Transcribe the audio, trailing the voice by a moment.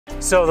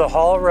So the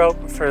haul rope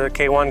for the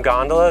K1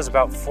 Gondola is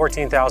about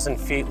 14,000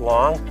 feet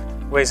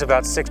long, weighs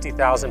about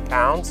 60,000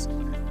 pounds.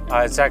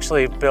 It's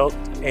actually built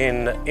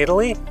in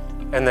Italy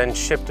and then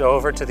shipped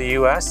over to the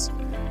US.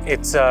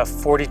 It's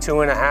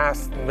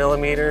 42.5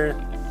 millimeter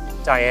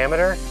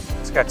diameter.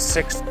 It's got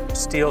 6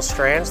 steel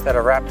strands that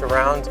are wrapped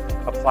around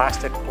a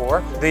plastic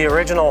core. The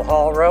original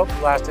haul rope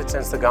lasted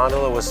since the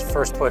gondola was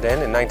first put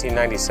in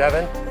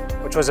 1997,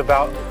 which was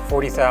about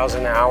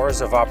 40,000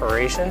 hours of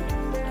operation.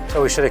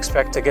 So we should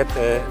expect to get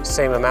the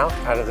same amount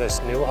out of this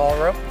new haul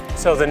rope.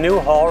 So the new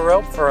haul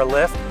rope for a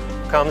lift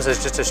comes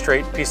as just a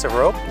straight piece of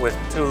rope with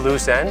 2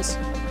 loose ends.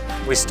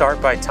 We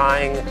start by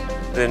tying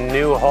the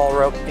new haul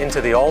rope into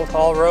the old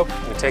haul rope.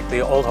 We take the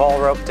old haul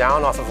rope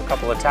down off of a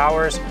couple of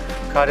towers,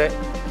 cut it,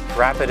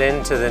 wrap it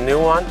into the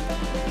new one.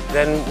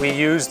 Then we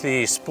use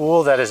the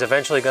spool that is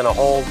eventually going to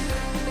hold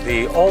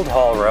the old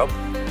haul rope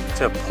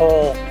to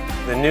pull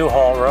the new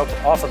haul rope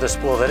off of the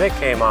spool that it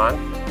came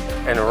on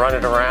and run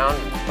it around,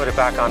 put it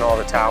back on all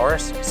the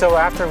towers. So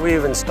after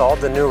we've installed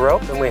the new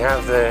rope and we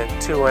have the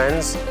 2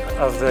 ends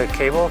of the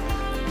cable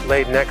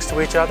laid next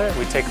to each other,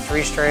 we take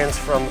 3 strands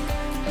from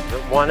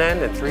one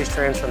end and 3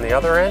 strands from the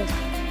other end,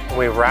 and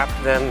we wrap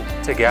them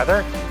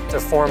together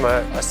to form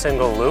a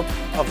single loop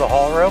of the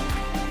haul rope.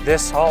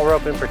 This haul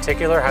rope in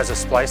particular has a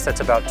splice that's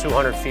about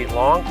 200 feet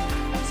long.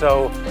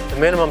 So the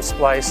minimum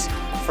splice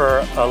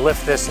for a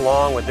lift this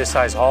long with this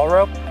size haul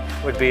rope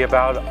would be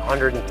about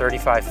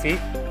 135 feet.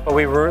 But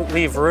we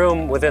leave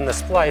room within the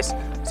splice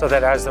so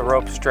that as the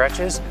rope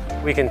stretches,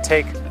 we can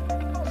take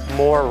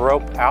more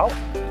rope out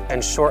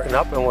and shorten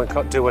up, and we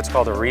do what's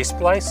called a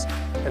resplice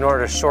in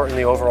order to shorten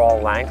the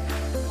overall length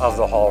of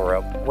the haul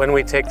rope. When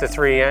we take the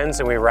 3 ends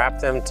and we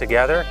wrap them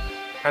together,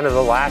 kind of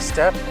the last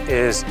step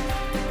is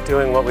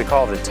doing what we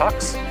call the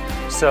tucks.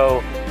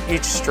 So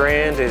each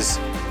strand is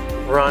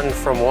run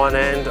from one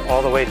end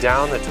all the way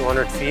down the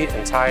 200 feet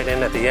and tied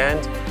in at the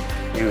end.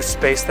 You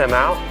space them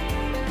out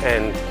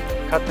and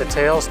cut the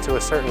tails to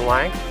a certain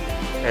length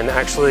and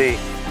actually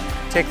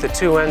take the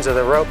 2 ends of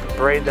the rope,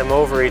 braid them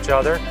over each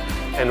other,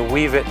 and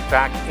weave it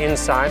back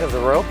inside of the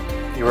rope.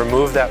 You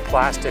remove that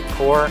plastic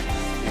core,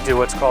 you do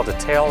what's called a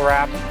tail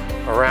wrap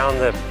around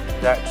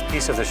that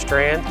piece of the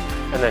strand,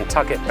 and then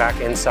tuck it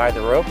back inside the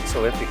rope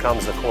so it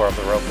becomes the core of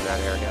the rope in that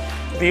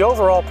area. The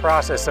overall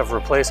process of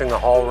replacing the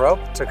haul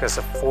rope took us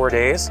 4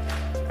 days.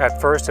 At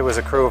first it was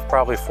a crew of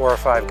probably 4 or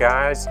 5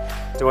 guys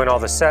doing all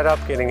the setup,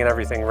 getting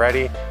everything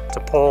ready to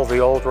pull the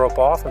old rope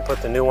off and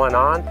put the new one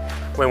on.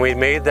 When we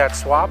made that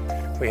swap,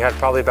 we had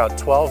probably about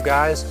 12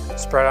 guys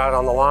spread out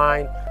on the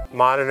line,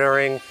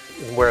 monitoring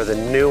where the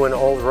new and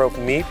old rope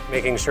meet,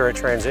 making sure it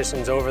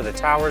transitions over the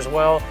towers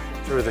well,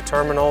 through the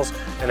terminals,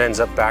 and ends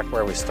up back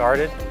where we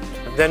started.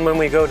 Then when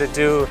we go to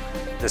do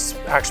this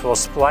actual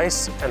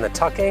splice and the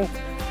tucking,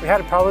 we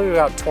had probably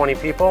about 20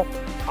 people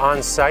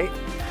on site.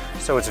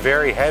 So it's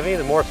very heavy.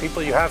 The more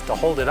people you have to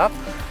hold it up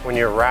when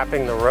you're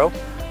wrapping the rope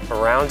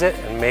around it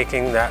and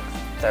making that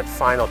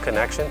final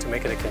connection to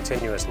make it a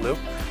continuous loop,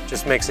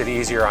 just makes it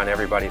easier on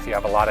everybody if you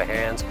have a lot of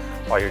hands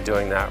while you're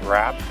doing that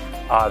wrap.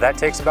 That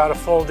takes about a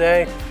full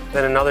day,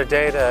 then another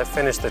day to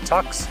finish the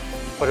tucks,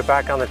 put it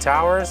back on the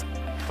towers,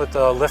 put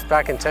the lift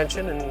back in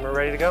tension, and we're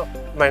ready to go.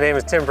 My name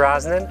is Tim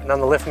Brosnan, and I'm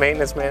the lift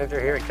maintenance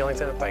manager here at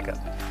Killington and Pica.